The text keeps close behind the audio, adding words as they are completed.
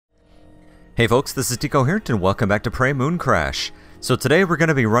Hey folks, this is Decoherent and welcome back to Prey Mooncrash. So today we're going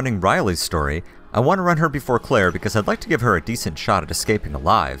to be running Riley's story. I want to run her before Claire because I'd like to give her a decent shot at escaping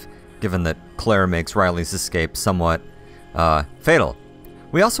alive, given that Claire makes Riley's escape somewhat, fatal.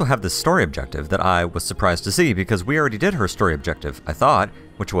 We also have this story objective that I was surprised to see because we already did her story objective, I thought,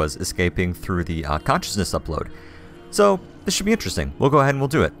 which was escaping through the consciousness upload. So this should be interesting. We'll go ahead and we'll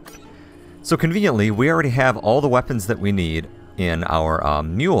do it. So conveniently, we already have all the weapons that we need in our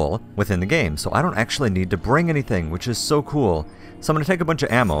mule within the game, so I don't actually need to bring anything, which is so cool. So I'm going to take a bunch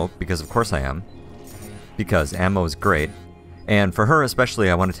of ammo, because of course I am, because ammo is great. And for her especially,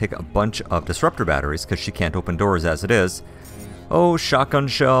 I want to take a bunch of disruptor batteries, because she can't open doors as it is. Oh, shotgun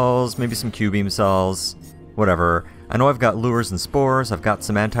shells, maybe some Q-beam cells, whatever. I know I've got lures and spores, I've got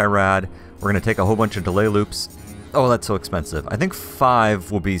some anti-rad, we're going to take a whole bunch of delay loops. Oh, that's so expensive. I think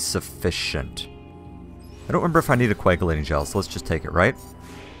 5 will be sufficient. I don't remember if I need a coagulating gel, so let's just take it, right?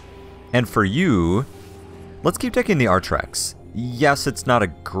 And for you, let's keep taking the Artrex. Yes, it's not a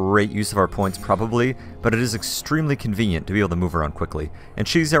great use of our points, probably, but it is extremely convenient to be able to move around quickly. And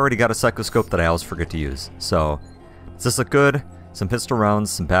she's already got a psychoscope that I always forget to use. So, does this look good? Some pistol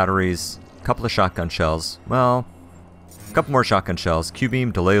rounds, some batteries, a couple of shotgun shells. Well, a couple more shotgun shells,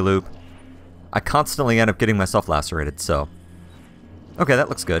 Q-beam, delay loop. I constantly end up getting myself lacerated, so... Okay, that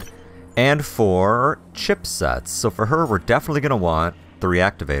looks good. And for chipsets. So for her, we're definitely going to want the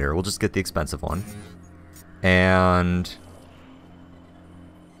reactivator. We'll just get the expensive one. And...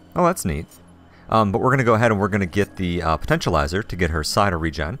 oh, that's neat. But we're going to go ahead and we're going to get the potentializer to get her side of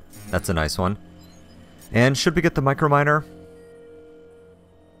regen. That's a nice one. And should we get the microminer?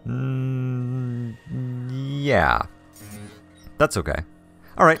 Yeah. That's okay.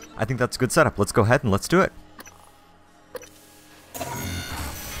 Alright, I think that's a good setup. Let's go ahead and let's do it.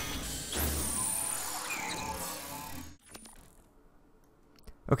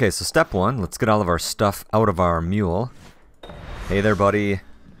 Okay, so step 1, let's get all of our stuff out of our mule. Hey there, buddy.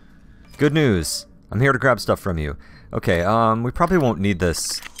 Good news. I'm here to grab stuff from you. Okay, we probably won't need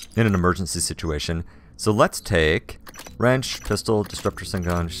this in an emergency situation. So let's take wrench, pistol, disruptor, stun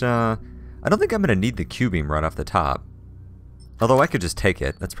gun. I don't think I'm going to need the Q-beam right off the top. Although I could just take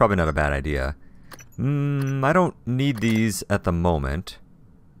it. That's probably not a bad idea. I don't need these at the moment.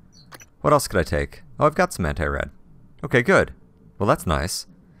 What else could I take? Oh, I've got some anti-rad. Okay, good. Well, that's nice.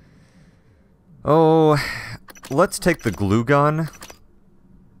 Oh, let's take the glue gun.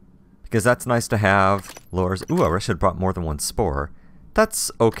 Because that's nice to have. Lures. Ooh, I should have brought more than one spore. That's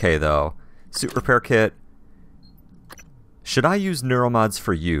okay, though. Suit repair kit. Should I use neuromods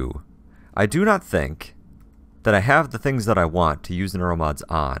for you? I do not think that I have the things that I want to use neuromods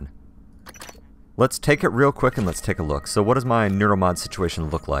on. Let's take it real quick and let's take a look. So what does my neuromod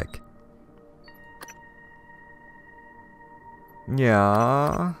situation look like?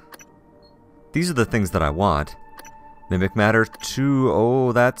 Yeah. These are the things that I want. Mimic matter 2.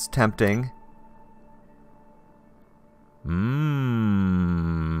 Oh, that's tempting.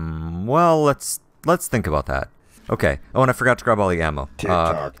 Well, let's think about that. Okay. Oh, and I forgot to grab all the ammo.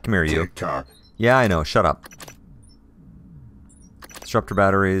 Come here, you. Yeah, I know. Shut up. Disruptor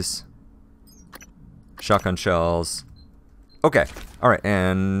batteries. Shotgun shells. Okay. Alright,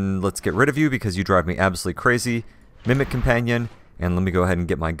 and let's get rid of you because you drive me absolutely crazy. Mimic companion. And let me go ahead and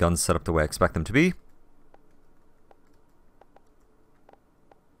get my guns set up the way I expect them to be.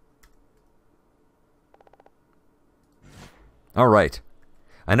 Alright.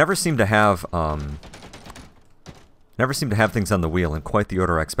 I never seem to have things on the wheel in quite the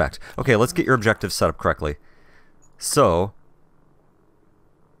order I expect. Okay, let's get your objectives set up correctly. So...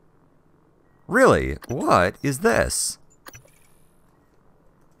 really? What is this?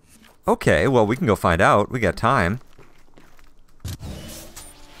 Okay, well, we can go find out. We got time.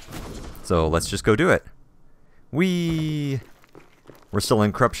 So let's just go do it. We're still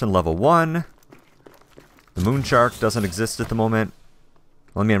in corruption level 1. The moon shark doesn't exist at the moment.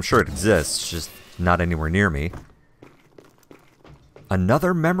 Well, I mean, I'm sure it exists, just not anywhere near me.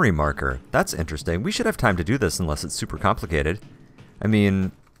 Another memory marker. That's interesting. We should have time to do this unless it's super complicated. I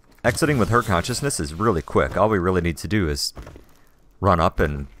mean, exiting with her consciousness is really quick. All we really need to do is run up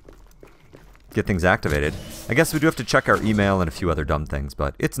and get things activated. I guess we do have to check our email and a few other dumb things,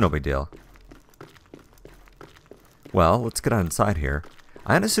 but it's no big deal. Well, let's get on inside here.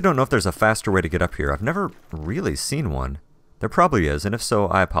 I honestly don't know if there's a faster way to get up here. I've never really seen one. There probably is, and if so,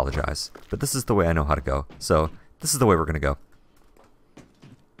 I apologize. But this is the way I know how to go. So, this is the way we're going to go.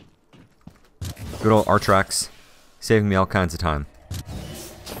 Good old Artrex, saving me all kinds of time.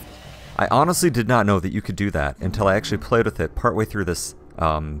 I honestly did not know that you could do that until I actually played with it partway through this,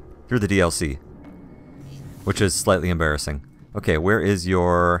 through the DLC. Which is slightly embarrassing. Okay, where is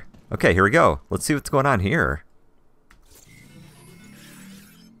your Okay, here we go. Let's see what's going on here.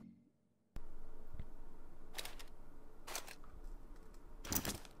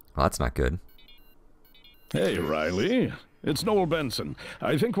 Well, that's not good. Hey, Riley. It's Noel Benson.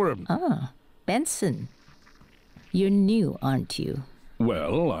 I think we're... Ah, Benson. You're new, aren't you?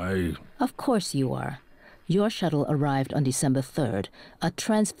 Well, Of course you are. Your shuttle arrived on December 3rd, a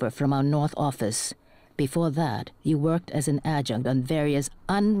transfer from our North office. Before that, you worked as an adjunct on various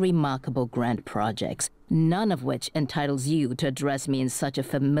unremarkable grant projects, none of which entitles you to address me in such a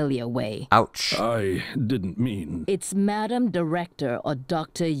familiar way. Ouch. I didn't mean... It's Madam Director or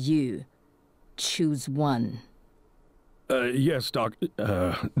Dr. Yu. Choose one. Yes,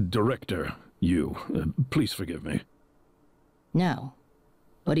 Director Yu. Please forgive me. Now,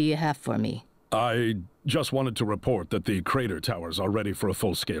 what do you have for me? I just wanted to report that the crater towers are ready for a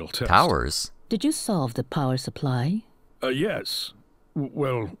full-scale test. Towers? Did you solve the power supply? Yes.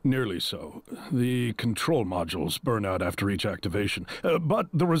 Well, nearly so. The control modules burn out after each activation. But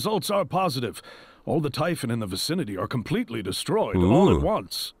the results are positive. All the Typhon in the vicinity are completely destroyed, all at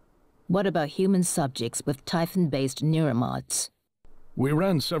once. What about human subjects with Typhon-based neuromods? We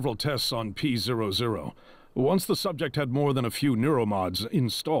ran several tests on P00. Once the subject had more than a few neuromods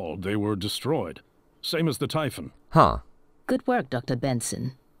installed, they were destroyed. Same as the Typhon. Huh. Good work, Dr.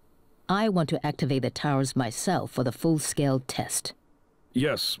 Benson. I want to activate the towers myself for the full-scale test.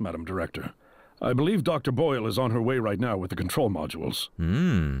 Yes, Madam Director. I believe Dr. Boyle is on her way right now with the control modules.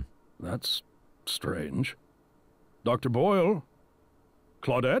 That's strange. Dr. Boyle?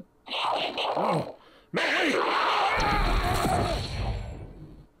 Claudette? No, wait!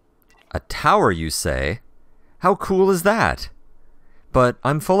 A tower, you say? How cool is that? But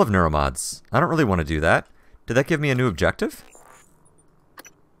I'm full of neuromods. I don't really want to do that. Did that give me a new objective?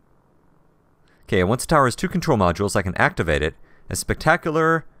 Okay, once a tower has 2 control modules, I can activate it. A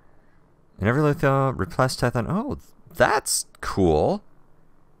spectacular... And every litho replace Typhon... Oh, that's cool.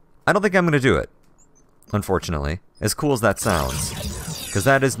 I don't think I'm going to do it. Unfortunately. As cool as that sounds. Because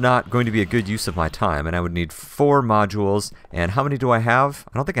that is not going to be a good use of my time, and I would need 4 modules. And how many do I have?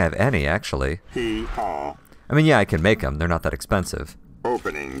 I don't think I have any, actually. I mean, yeah, I can make them. They're not that expensive.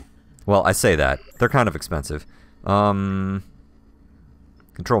 Opening. Well, I say that. They're kind of expensive. Control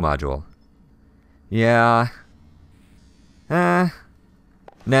module. Yeah. Nah.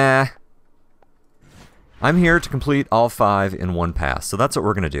 I'm here to complete all 5 in one pass, so that's what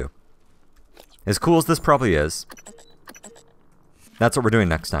we're going to do. As cool as this probably is, that's what we're doing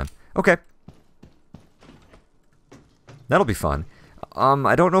next time. Okay. That'll be fun.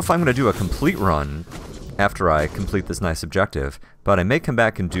 I don't know if I'm going to do a complete run after I complete this nice objective, but I may come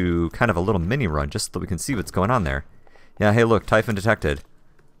back and do kind of a little mini run just so that we can see what's going on there. Yeah, hey look, Typhon detected.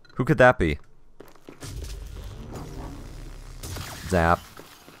 Who could that be? Zap.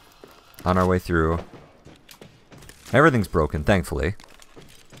 On our way through. Everything's broken, thankfully.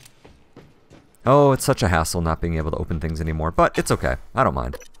 Oh, it's such a hassle not being able to open things anymore, but it's okay. I don't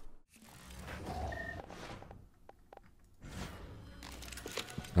mind.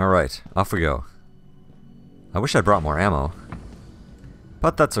 Alright, off we go. I wish I brought more ammo.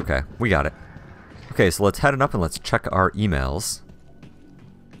 But that's okay. We got it. Okay, so let's head it up and let's check our emails.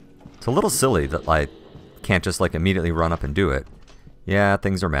 It's a little silly that I can't just like immediately run up and do it. Yeah,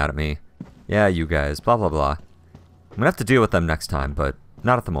 things are mad at me. Yeah, you guys, blah blah blah. I'm gonna have to deal with them next time, but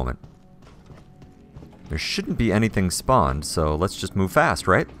not at the moment. There shouldn't be anything spawned, so let's just move fast,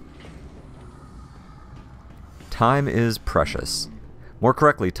 right? Time is precious. More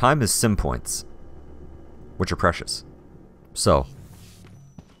correctly, time is sim points, which are precious. So,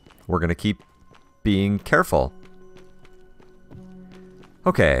 we're gonna keep being careful.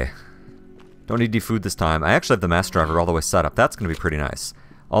 Okay. Don't need defood this time. I actually have the master driver all the way set up. That's gonna be pretty nice.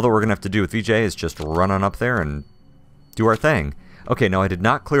 All that we're gonna have to do with VJ is just run on up there and do our thing. Okay, now I did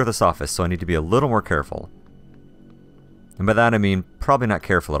not clear this office, so I need to be a little more careful. And by that I mean probably not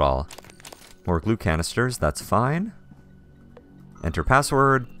careful at all. More glue canisters, that's fine. Enter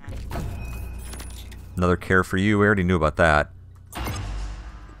password. Another care for you, we already knew about that.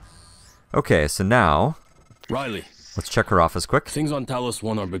 Okay, so now... Riley. Let's check her office quick. Things on Talos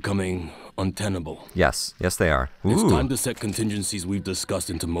 1 are becoming untenable. Yes, yes they are. Ooh. It's time to set contingencies we've discussed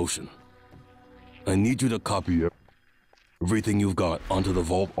into motion. I need you to copy everything you've got onto the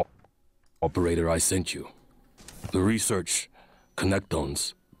vault operator I sent you. The research,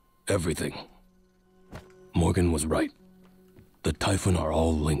 connectones, everything. Morgan was right. The Typhon are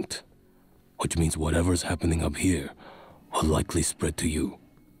all linked, which means whatever's happening up here will likely spread to you,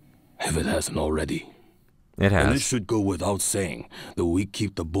 if it hasn't already. It has. And it should go without saying that we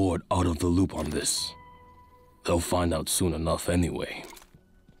keep the board out of the loop on this. They'll find out soon enough anyway.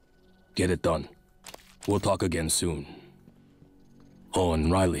 Get it done. We'll talk again soon. Oh,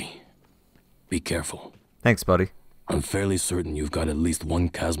 and Riley, be careful. Thanks, buddy. I'm fairly certain you've got at least one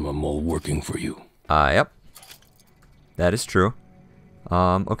KASMA mole working for you. Yep. That is true.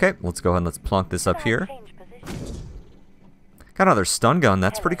 Okay, let's go ahead and let's plonk this up here. Got another stun gun,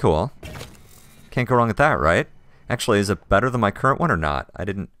 that's pretty cool. Can't go wrong with that, right? Actually, is it better than my current one or not? I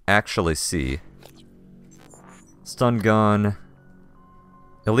didn't actually see. Stun gun.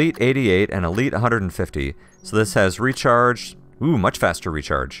 Elite 88 and Elite 150. So this has recharge. Ooh, much faster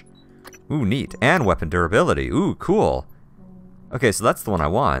recharge. Ooh, neat. And weapon durability. Ooh, cool. Okay, so that's the one I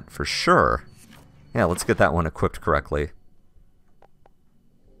want, for sure. Yeah, let's get that one equipped correctly.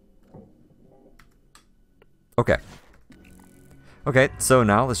 Okay. Okay, so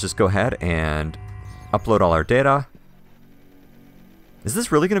now let's just go ahead and upload all our data. Is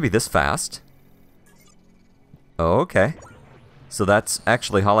this really going to be this fast? Oh, okay. So that's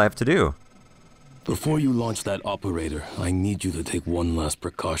actually all I have to do. Before you launch that operator, I need you to take one last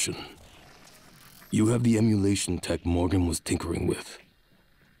precaution. You have the emulation tech Morgan was tinkering with.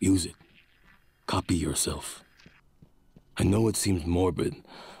 Use it. Copy yourself. I know it seems morbid,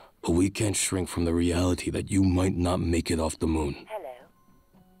 but we can't shrink from the reality that you might not make it off the moon. Hello.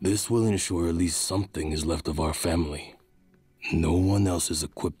 This will ensure at least something is left of our family. No one else is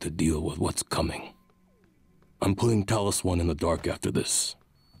equipped to deal with what's coming. I'm putting Talos 1 in the dark after this.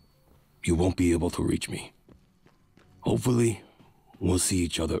 You won't be able to reach me. Hopefully, we'll see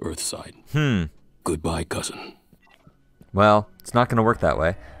each other Earthside. Goodbye, cousin. Well, it's not going to work that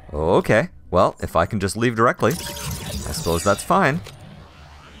way. Okay. Well, if I can just leave directly, I suppose that's fine.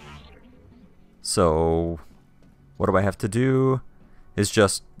 So, what do I have to do? Is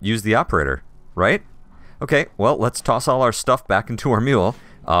just use the operator, right? Okay, well, let's toss all our stuff back into our mule.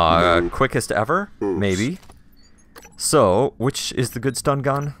 Quickest ever? Maybe. So, which is the good stun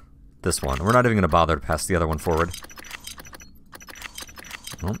gun? This one. We're not even going to bother to pass the other one forward.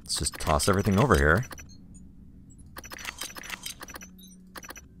 Well, let's just toss everything over here.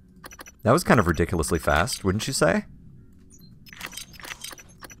 That was kind of ridiculously fast, wouldn't you say?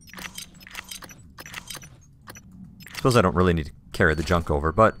 Suppose I don't really need to carry the junk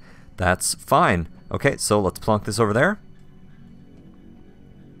over, but that's fine. Okay, so let's plonk this over there.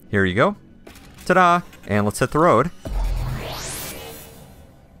 Here you go. Ta-da! And let's hit the road.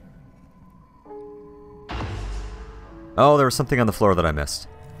 Oh, there was something on the floor that I missed.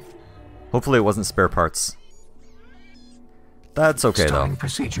 Hopefully it wasn't spare parts. That's okay, Starting though.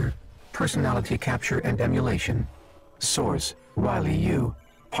 procedure. Personality capture and emulation. Source, Riley Yu,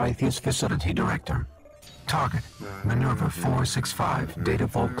 Pythias Facility Director. Target, Minerva 465, Data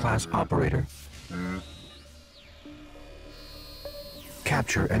Vault Class Operator.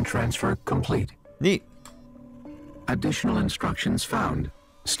 Capture and transfer complete. Neat. Additional instructions found.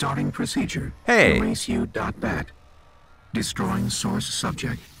 Starting procedure. Hey. EraseU.bat. Destroying source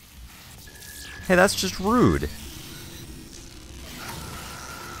subject. Hey, that's just rude.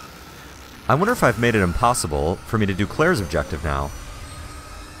 I wonder if I've made it impossible for me to do Claire's objective now.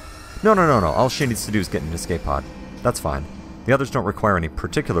 No. All she needs to do is get an escape pod. That's fine. The others don't require any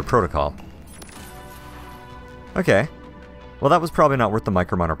particular protocol. Okay. Well, that was probably not worth the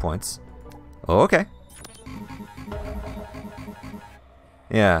microminer points. Oh, okay.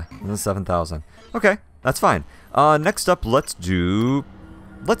 Yeah, 7,000. Okay, that's fine. Next up, let's do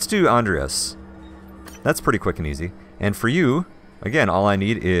Andreas. That's pretty quick and easy. And for you, again, all I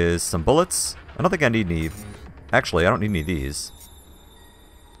need is some bullets. I don't think I need any... Actually, I don't need any of these.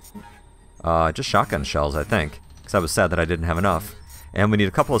 Just shotgun shells, I think. Because I was sad that I didn't have enough. And we need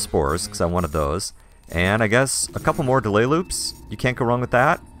a couple of spores, because I wanted those. And I guess a couple more delay loops. You can't go wrong with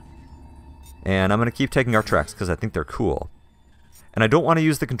that. And I'm going to keep taking our tracks, because I think they're cool. And I don't want to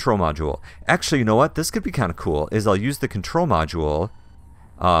use the control module. Actually, you know what? This could be kind of cool, is I'll use the control module.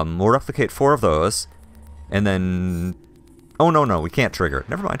 We'll replicate 4 of those. And then... Oh, no, we can't trigger it.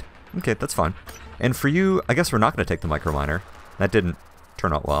 Never mind. Okay, that's fine. And for you, I guess we're not going to take the microminer. That didn't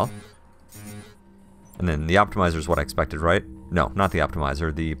turn out well. And then the optimizer is what I expected, right? No, not the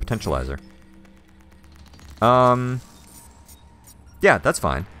optimizer, the potentializer. Yeah, that's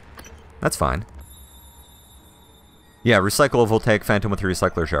fine. That's fine. Yeah, recycle a voltaic phantom with a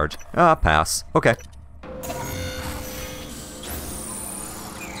recycler charge. Pass. Okay.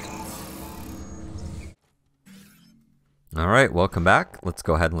 Alright, welcome back. Let's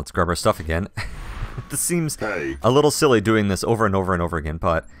go ahead and let's grab our stuff again. This seems a little silly doing this over and over and over again,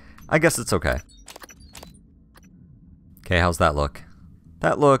 but I guess it's okay. Okay, how's that look?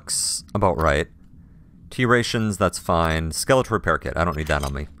 That looks about right. T-rations, that's fine. Skeletal repair kit, I don't need that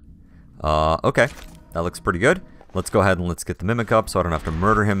on me. Okay, that looks pretty good. Let's go ahead and let's get the Mimic up so I don't have to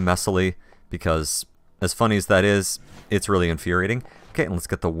murder him messily, because as funny as that is, it's really infuriating. Okay, and let's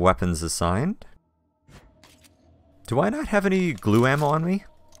get the weapons assigned. Do I not have any glue ammo on me?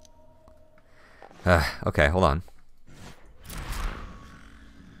 Okay, hold on.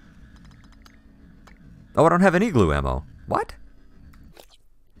 Oh, I don't have any glue ammo. What?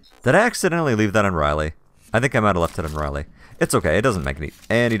 Did I accidentally leave that on Riley? I think I might have left it on Riley. It's okay, it doesn't make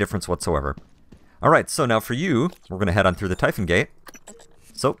any difference whatsoever. Alright, so now for you, we're going to head on through the Typhon Gate.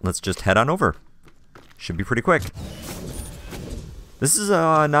 So, let's just head on over. Should be pretty quick. This is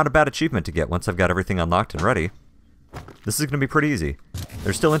not a bad achievement to get once I've got everything unlocked and ready. This is going to be pretty easy.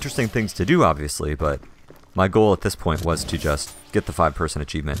 There's still interesting things to do, obviously, but my goal at this point was to just get the 5-person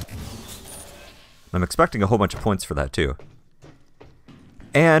achievement. I'm expecting a whole bunch of points for that, too.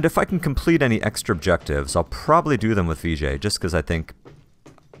 And if I can complete any extra objectives, I'll probably do them with VJ, just because I think,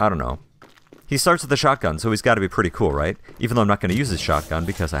 I don't know. He starts with a shotgun, so he's got to be pretty cool, right? Even though I'm not going to use his shotgun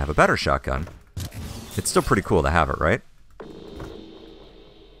because I have a better shotgun. It's still pretty cool to have it, right?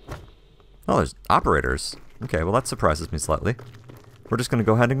 Oh, there's operators. Okay, well that surprises me slightly. We're just going to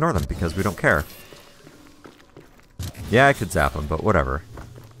go ahead and ignore them because we don't care. Yeah, I could zap them, but whatever.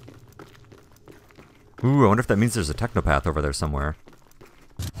 Ooh, I wonder if that means there's a technopath over there somewhere.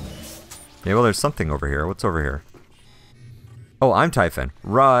 Yeah, well, there's something over here. What's over here? Oh, I'm Typhon.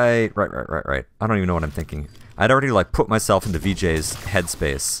 Right. I don't even know what I'm thinking. I'd already, like, put myself into VJ's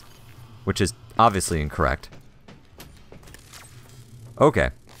headspace, which is obviously incorrect. Okay.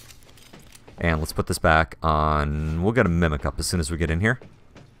 And let's put this back on... We'll get a Mimic up as soon as we get in here.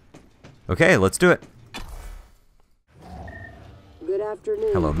 Okay, let's do it. Good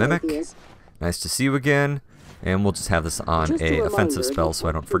afternoon. Hello, Mimic. Morpheus. Nice to see you again. And we'll just have this on Just a a offensive reminder, spell so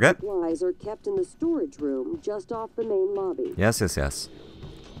I don't forget. Supplies are kept in the storage room just off the main lobby. Yes.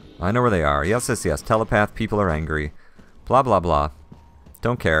 I know where they are. Yes. Telepath, people are angry. Blah, blah, blah.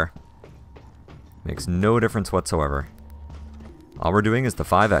 Don't care. Makes no difference whatsoever. All we're doing is the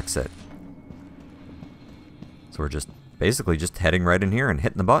 5 exit. So we're just basically just heading right in here and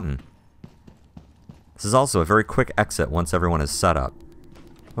hitting the button. This is also a very quick exit once everyone is set up.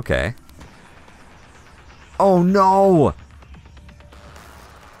 Okay. Oh no!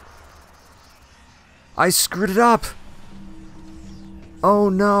 I screwed it up! Oh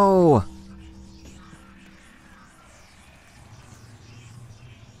no!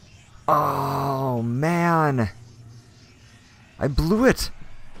 Oh man! I blew it!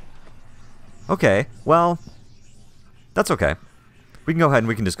 Okay, well, that's okay. We can go ahead and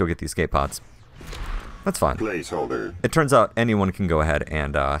we can just go get the escape pods. That's fine. Placeholder. It turns out anyone can go ahead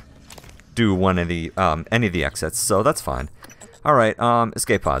and do one of the any of the exits, so that's fine. All right,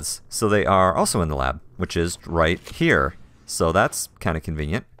 escape pods. So they are also in the lab, which is right here. So that's kind of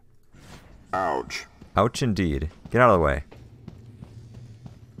convenient. Ouch. Ouch indeed. Get out of the way.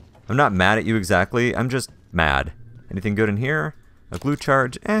 I'm not mad at you exactly. I'm just mad. Anything good in here? A glue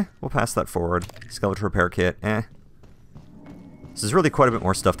charge? We'll pass that forward. Skeleton repair kit? This is really quite a bit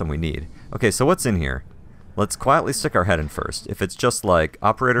more stuff than we need. Okay, so what's in here? Let's quietly stick our head in first. If it's just like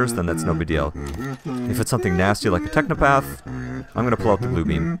operators, then that's no big deal. If it's something nasty like a technopath, I'm gonna pull out the glue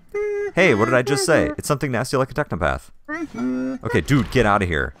beam. Hey, what did I just say? It's something nasty like a technopath. Okay, dude, get out of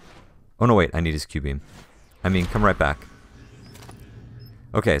here. Oh no, wait, I need his Q-beam. I mean, come right back.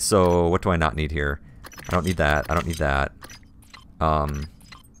 Okay, so what do I not need here? I don't need that. I don't need that. I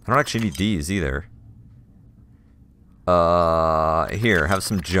don't actually need these either. Here, have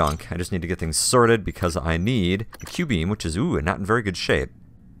some junk. I just need to get things sorted because I need a Q-beam, which is, ooh, not in very good shape.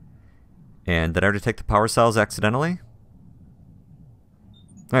 And did I already take the power cells accidentally?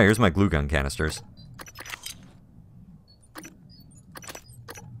 Alright, here's my glue gun canisters.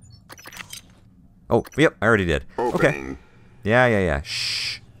 Oh, yep, I already did. Okay. Yeah.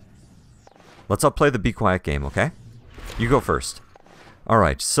 Shh. Let's all play the be quiet game, okay? You go first.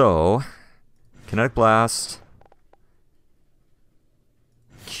 Alright, so... Kinetic Blast...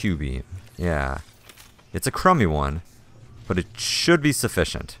 Q-beam. Yeah. It's a crummy one, but it should be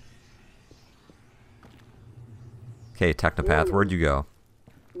sufficient. Okay, Technopath, where'd you go?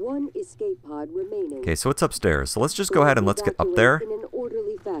 One escape pod remaining. Okay, so it's upstairs. So let's just go ahead and let's get up there. In an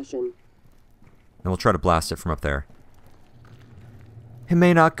orderly fashion. And we'll try to blast it from up there. It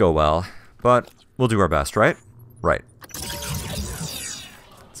may not go well, but we'll do our best, right? Right.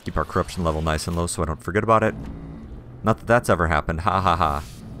 Let's keep our corruption level nice and low so I don't forget about it. Not that that's ever happened. Ha ha ha.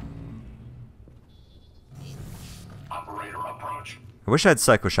 Operator approach. I wish I had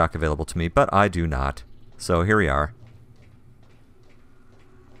Psycho Shock available to me, but I do not. So here we are.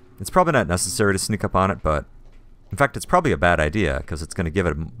 It's probably not necessary to sneak up on it, but... In fact, it's probably a bad idea, because it's going to give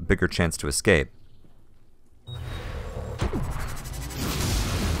it a bigger chance to escape.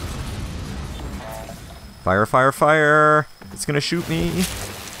 Fire, fire, fire! It's gonna shoot me.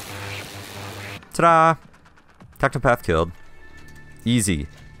 Ta-da! Technopath killed. Easy.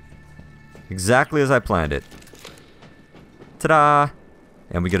 Exactly as I planned it. Ta-da!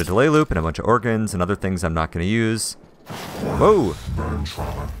 And we get a delay loop and a bunch of organs and other things I'm not gonna use. Whoa!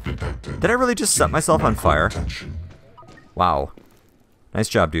 Did I really just set myself on fire? Wow. Nice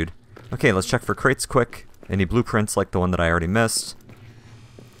job, dude. Okay, let's check for crates quick. Any blueprints like the one that I already missed.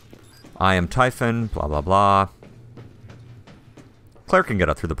 I am Typhon, blah blah blah. Claire can get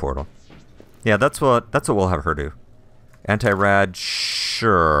out through the portal. Yeah, that's what we'll have her do. Anti-rad,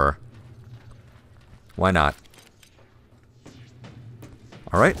 sure. Why not?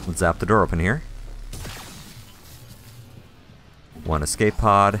 Alright, let's zap the door open here. One escape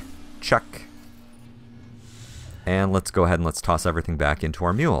pod. Check. And let's go ahead and let's toss everything back into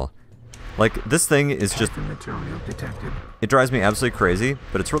our mule. Like, this thing is just... Material detected. It drives me absolutely crazy,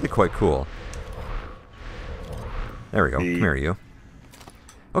 but it's really quite cool. There we go. Come here, you.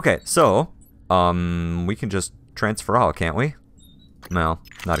 Okay, so... we can just transfer all, can't we? No,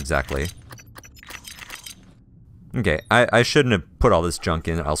 not exactly. Okay, I shouldn't have put all this junk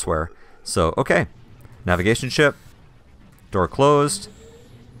in elsewhere. So, okay. Navigation ship. Door closed.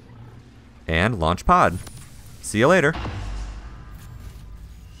 And launch pod. See you later.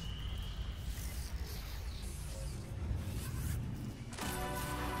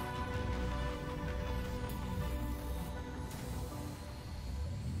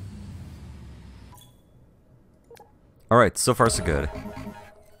 Alright, so far so good.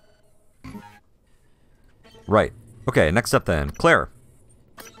 Right. Okay, next up then. Claire.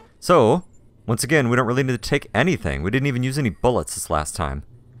 So, once again, we don't really need to take anything. We didn't even use any bullets this last time.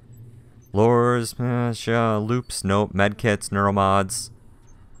 Lures, loops, nope, medkits, neuromods.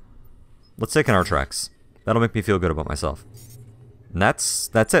 Let's take an Artrex. That'll make me feel good about myself. And that's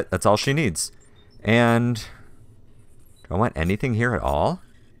it. That's all she needs. And... do I want anything here at all?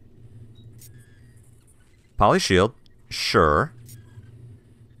 Poly shield. Sure.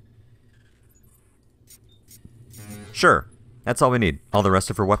 Sure. That's all we need. All the rest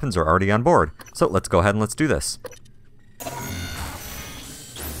of her weapons are already on board. So let's go ahead and let's do this.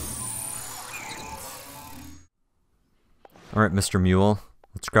 Alright, Mr. Mule.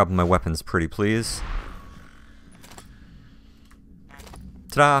 Let's grab my weapons, pretty please.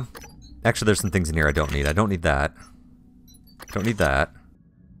 Ta-da! Actually, there's some things in here I don't need. I don't need that. Don't need that.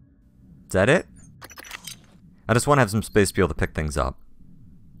 Is that it? I just want to have some space to be able to pick things up.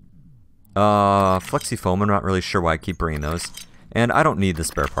 Flexi foam, I'm not really sure why I keep bringing those. And I don't need the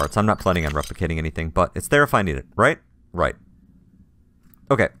spare parts. I'm not planning on replicating anything, but it's there if I need it, right? Right.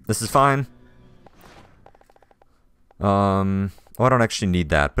 Okay, this is fine. Oh, I don't actually need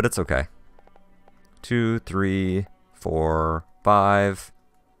that, but it's okay. 2, 3, 4, 5.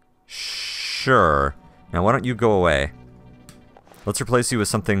 Sure. Now, why don't you go away? Let's replace you with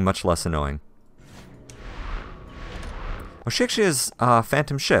something much less annoying. Oh, she actually has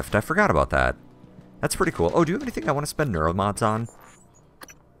Phantom Shift. I forgot about that. That's pretty cool. Oh, do you have anything I want to spend neuromods on?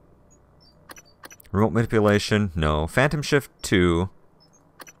 Remote manipulation? No. Phantom Shift 2.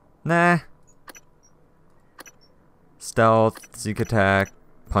 Nah. Stealth, sneak attack,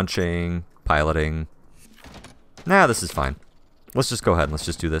 punching, piloting. Nah, this is fine. Let's just go ahead and let's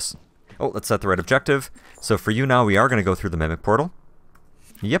just do this. Oh, let's set the right objective. So for you now, we are going to go through the Mimic Portal.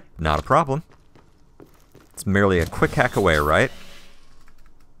 Yep, not a problem. It's merely a quick hack away, right?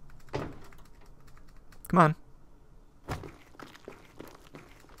 Come on.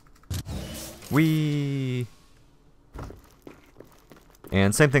 Whee!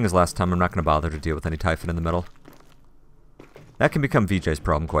 And same thing as last time, I'm not going to bother to deal with any Typhon in the middle. That can become VJ's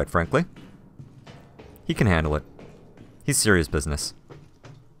problem, quite frankly. He can handle it. He's serious business.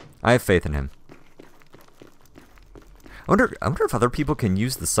 I have faith in him. I wonder if other people can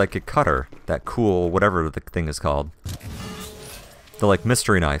use the Psychic Cutter. That cool, whatever the thing is called. The, like,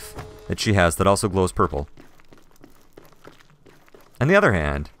 mystery knife that she has that also glows purple. On the other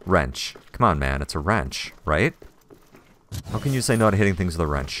hand, wrench. Come on, man, it's a wrench, right? How can you say no to hitting things with a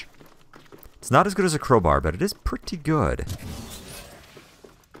wrench? It's not as good as a crowbar, but it is pretty good.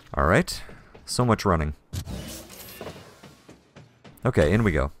 Alright. So much running. Okay, in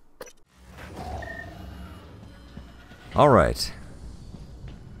we go. Alright.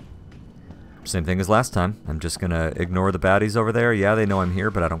 Same thing as last time. I'm just gonna ignore the baddies over there. Yeah, they know I'm here,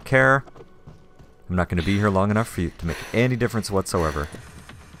 but I don't care. I'm not gonna be here long enough for you to make any difference whatsoever.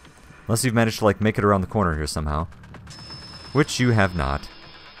 Unless you've managed to, like, make it around the corner here somehow. Which you have not.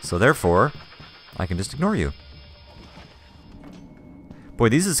 So therefore, I can just ignore you. Boy,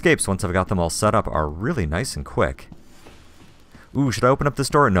 these escapes, once I've got them all set up, are really nice and quick. Ooh, should I open up this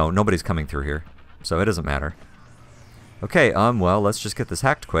door? No, nobody's coming through here. so it doesn't matter. Okay, well, let's just get this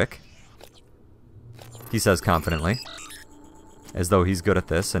hacked quick. He says confidently. As though he's good at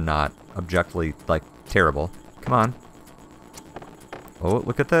this and not objectively, like, terrible. Come on. Oh,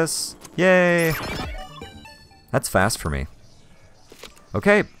 look at this. Yay! That's fast for me.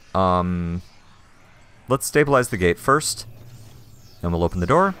 Okay, let's stabilize the gate first. Then we'll open the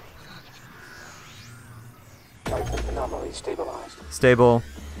door. Anomaly stabilized. Stable.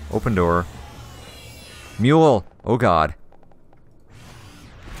 Open door. Mule! Oh god.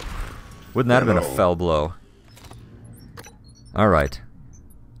 Wouldn't that have been a fell blow? Alright.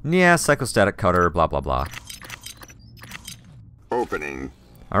 Yeah, psychostatic cutter, blah blah blah. Opening.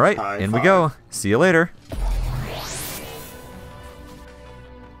 Alright, in we go. See you later.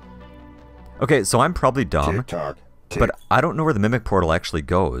 Okay, so I'm probably dumb, Tick-tock. but I don't know where the mimic portal actually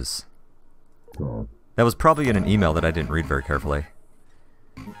goes. That was probably in an email that I didn't read very carefully.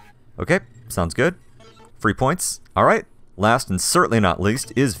 Okay, sounds good. Free points. Alright, last and certainly not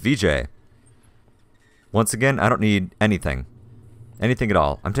least is VJ. Once again, I don't need anything. Anything at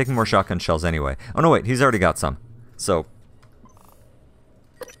all. I'm taking more shotgun shells anyway. Oh no, wait, he's already got some. So,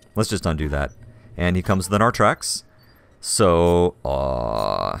 let's just undo that. And he comes with an Artrax. So,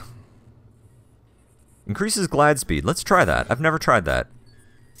 increases glide speed. Let's try that. I've never tried that.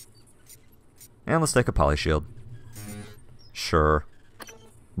 And let's take a poly shield. Sure.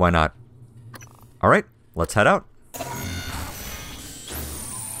 Why not? Alright, let's head out.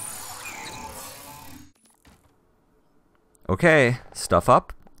 Okay, stuff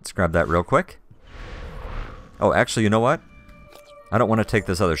up. Let's grab that real quick. Oh, actually, you know what? I don't want to take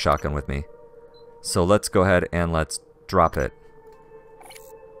this other shotgun with me. So let's go ahead and let's drop it.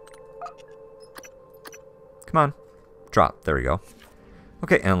 Come on. Drop. There we go.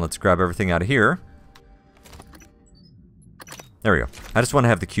 Okay, and let's grab everything out of here. There we go. I just want to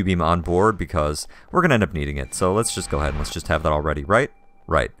have the Q-beam on board because we're going to end up needing it. So let's just go ahead and let's just have that all ready, right?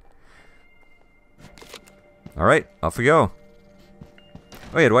 Right. Alright, off we go.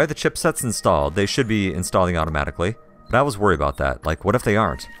 Oh yeah, do I have the chipsets installed? They should be installing automatically. But I was worried about that. Like, what if they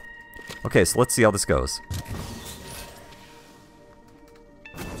aren't? Okay, so let's see how this goes.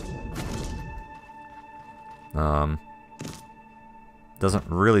 Doesn't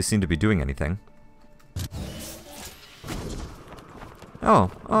really seem to be doing anything. Oh,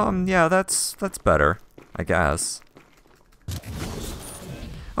 yeah, that's better, I guess.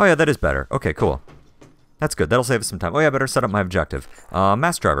 Oh yeah, that is better. Okay, cool. That's good. That'll save us some time. Oh yeah, I better set up my objective.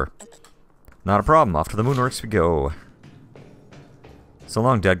 Mass driver. Not a problem. Off to the Moonworks we go. So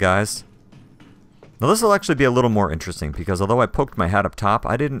long, dead guys. Now this will actually be a little more interesting because although I poked my head up top,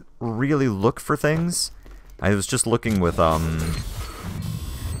 I didn't really look for things. I was just looking with,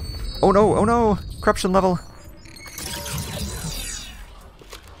 Oh no, oh no! Corruption level!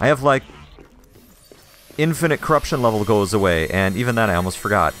 I have, like, infinite corruption level goes away, and even that I almost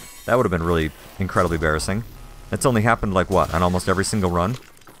forgot. That would have been really incredibly embarrassing. It's only happened, like, what, on almost every single run?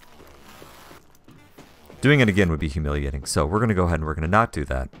 Doing it again would be humiliating, so we're going to go ahead and we're going to not do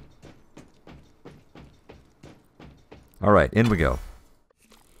that. Alright, in we go.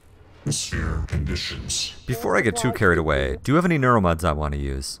 Atmosphere conditions. Before I get too carried away, do you have any neuromods I want to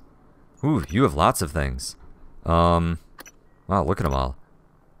use? Ooh, you have lots of things. Wow, look at them all.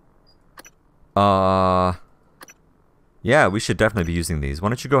 Yeah, we should definitely be using these. Why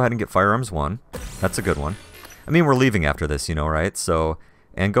don't you go ahead and get Firearms 1? That's a good one. I mean, we're leaving after this, you know, right? So,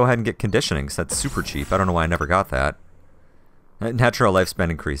 and go ahead and get Conditioning, 'cause that's super cheap. I don't know why I never got that. Natural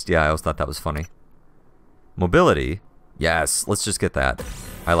lifespan increased. Yeah, I always thought that was funny. Mobility. Yes, let's just get that.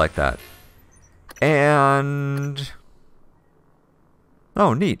 I like that. And...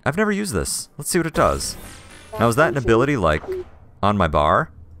 oh, neat. I've never used this. Let's see what it does. Now, is that an ability, like, on my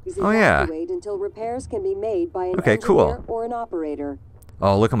bar? Oh, yeah. Until repairs can be made by an okay, cool. engineer or an operator.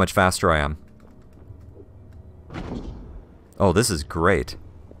 Oh, look how much faster I am. Oh, this is great.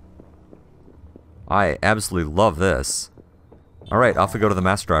 I absolutely love this. Alright, off we go to the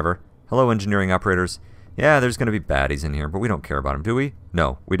master driver. Hello, engineering operators. Yeah, there's going to be baddies in here, but we don't care about them, do we?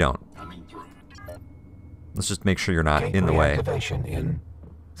 No, we don't. Let's just make sure you're not in the way. Activation in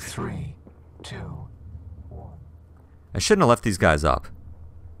 3, 2, 1. I shouldn't have left these guys up.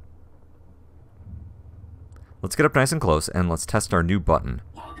 Let's get up nice and close, and let's test our new button.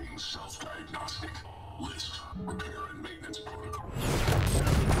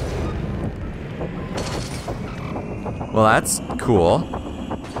 Well, that's cool.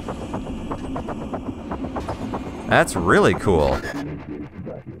 That's really cool.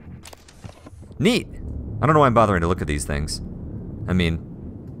 Neat! I don't know why I'm bothering to look at these things. I mean,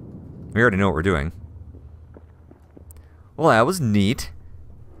 we already know what we're doing. Well, that was neat.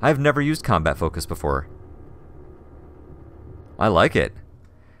 I've never used combat focus before. I like it.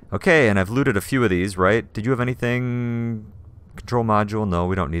 Okay, and I've looted a few of these, right? Did you have anything... Control module? No,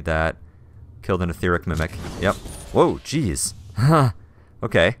 we don't need that. Killed an etheric mimic. Yep. Whoa, jeez. Huh.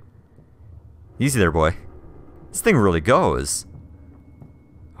 Okay. Easy there, boy. This thing really goes.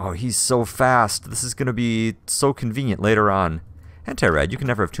 Oh, he's so fast. This is going to be so convenient later on. Anti-rad. You can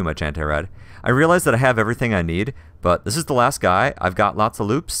never have too much anti-rad. I realize that I have everything I need, but this is the last guy. I've got lots of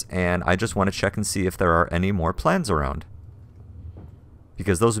loops, and I just want to check and see if there are any more plans around.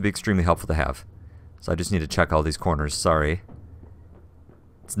 Because those would be extremely helpful to have. So I just need to check all these corners. Sorry.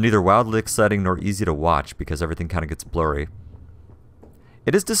 It's neither wildly exciting nor easy to watch because everything kind of gets blurry.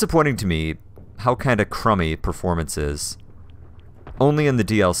 It is disappointing to me how kind of crummy performance is. Only in the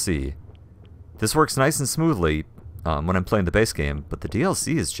DLC. This works nice and smoothly when I'm playing the base game, but the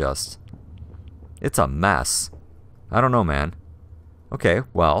DLC is just... It's a mess. I don't know, man. Okay,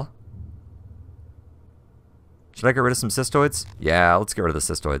 well... Should I get rid of some cystoids? Yeah, let's get rid of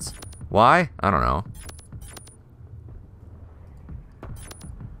the cystoids. Why? I don't know.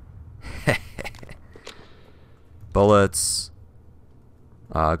 Bullets.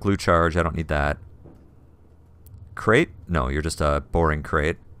 Glue charge, I don't need that. Crate? No, you're just a boring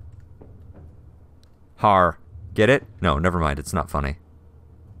crate. Har. Get it? No, never mind, it's not funny.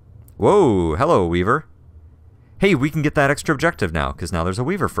 Whoa, hello, Weaver. Hey, we can get that extra objective now, because now there's a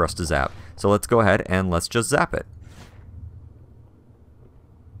Weaver for us to zap. So let's go ahead and let's just zap it.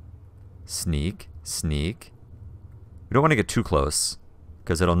 Sneak, sneak. We don't want to get too close,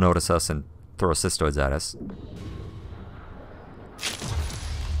 because it'll notice us and throw cystoids at us.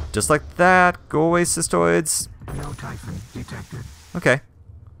 Just like that. Go away, cystoids. No Typhon detected. Okay.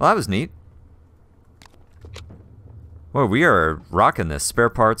 Well, that was neat. Well, we are rocking this. Spare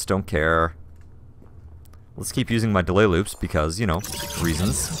parts, don't care. Let's keep using my delay loops because, you know,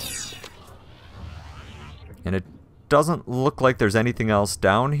 reasons. And it doesn't look like there's anything else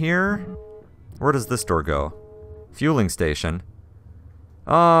down here. Where does this door go? Fueling station.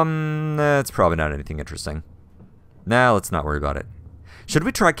 That's probably not anything interesting. Nah, let's not worry about it. Should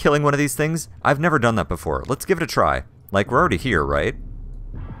we try killing one of these things? I've never done that before. Let's give it a try. Like, we're already here, right?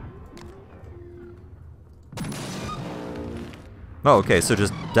 Oh, okay, so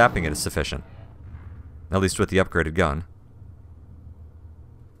just zapping it is sufficient. At least with the upgraded gun.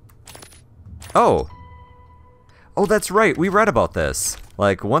 Oh! Oh, that's right, we read about this.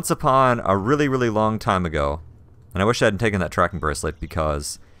 Like, once upon a really, really long time ago. And I wish I hadn't taken that tracking bracelet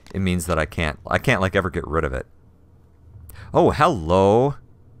because it means that I can't like, ever get rid of it. Oh, hello!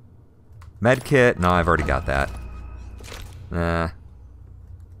 Medkit. No, I've already got that.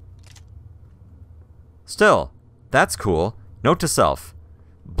 Still, that's cool. Note to self.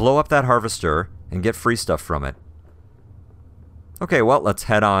 Blow up that harvester and get free stuff from it. Okay, well, let's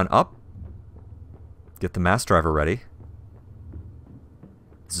head on up. Get the mass driver ready.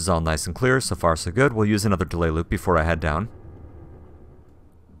 This is all nice and clear. So far, so good. We'll use another delay loop before I head down.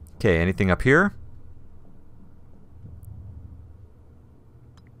 Okay, anything up here?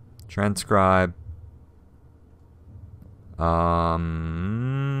 Transcribe.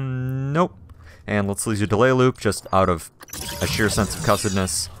 Nope. And let's use your delay loop just out of a sheer sense of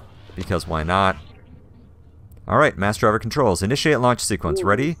cussedness, because why not? Alright, mass driver controls. Initiate launch sequence.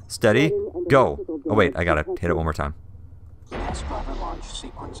 Ready, steady, go. Oh wait, I gotta hit it one more time. Mass driver launch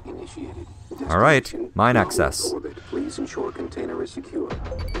sequence initiated. Alright, mine access. Please ensure container is secure.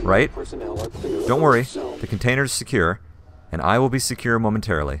 Right? Don't worry, the container is secure, and I will be secure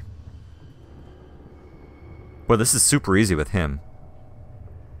momentarily. Well, this is super easy with him.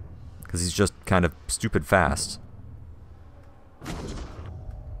 Because he's just kind of stupid fast.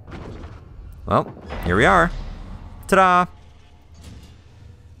 Well, here we are. Ta-da!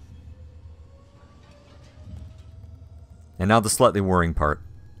 And now the slightly worrying part.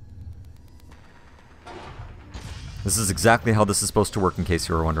 This is exactly how this is supposed to work, in case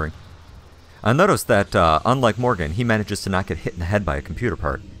you were wondering. I noticed that, unlike Morgan, he manages to not get hit in the head by a computer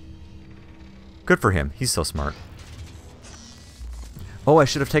part. Good for him. He's so smart. Oh, I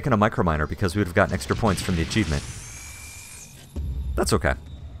should have taken a microminer because we would have gotten extra points from the achievement. That's okay.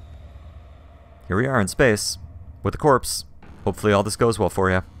 Here we are in space with a corpse. Hopefully all this goes well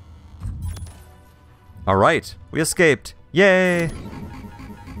for you. Alright, we escaped. Yay!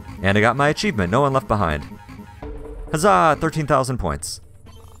 And I got my achievement. No one left behind. Huzzah! 13,000 points.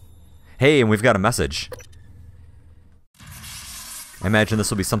 Hey, and we've got a message. I imagine this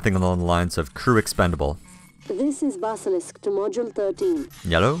will be something along the lines of crew expendable. This is Basilisk to Module 13.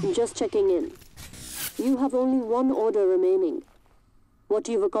 Yellow? Just checking in. You have only one order remaining. What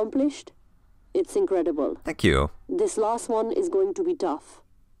you've accomplished? It's incredible. Thank you. This last one is going to be tough.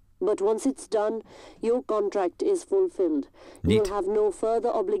 But once it's done, your contract is fulfilled. Neat. You'll have no further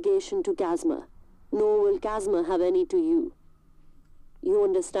obligation to KASMA, nor will KASMA have any to you. You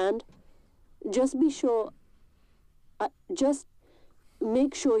understand? Just be sure... just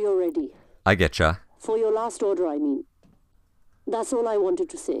make sure you're ready. I getcha. For your last order, I mean. That's all I wanted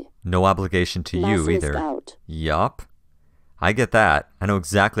to say. No obligation to you Basilisk either. out. Yup. I get that. I know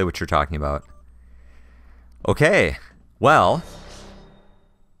exactly what you're talking about. Okay. Well,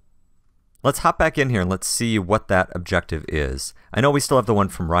 let's hop back in here and let's see what that objective is. I know we still have the one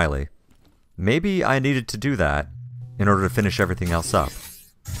from Riley. Maybe I needed to do that in order to finish everything else up.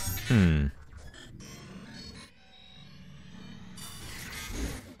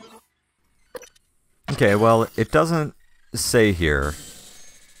 Okay, well, it doesn't say here.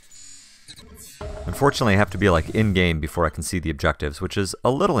 Unfortunately, I have to be like in-game before I can see the objectives, which is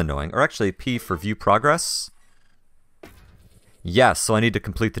a little annoying. Or actually, P for view progress. Yes, so I need to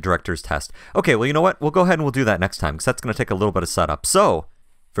complete the director's test. Okay, well, you know what? We'll go ahead and we'll do that next time, because that's going to take a little bit of setup. So,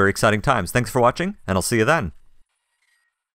 very exciting times. Thanks for watching, and I'll see you then.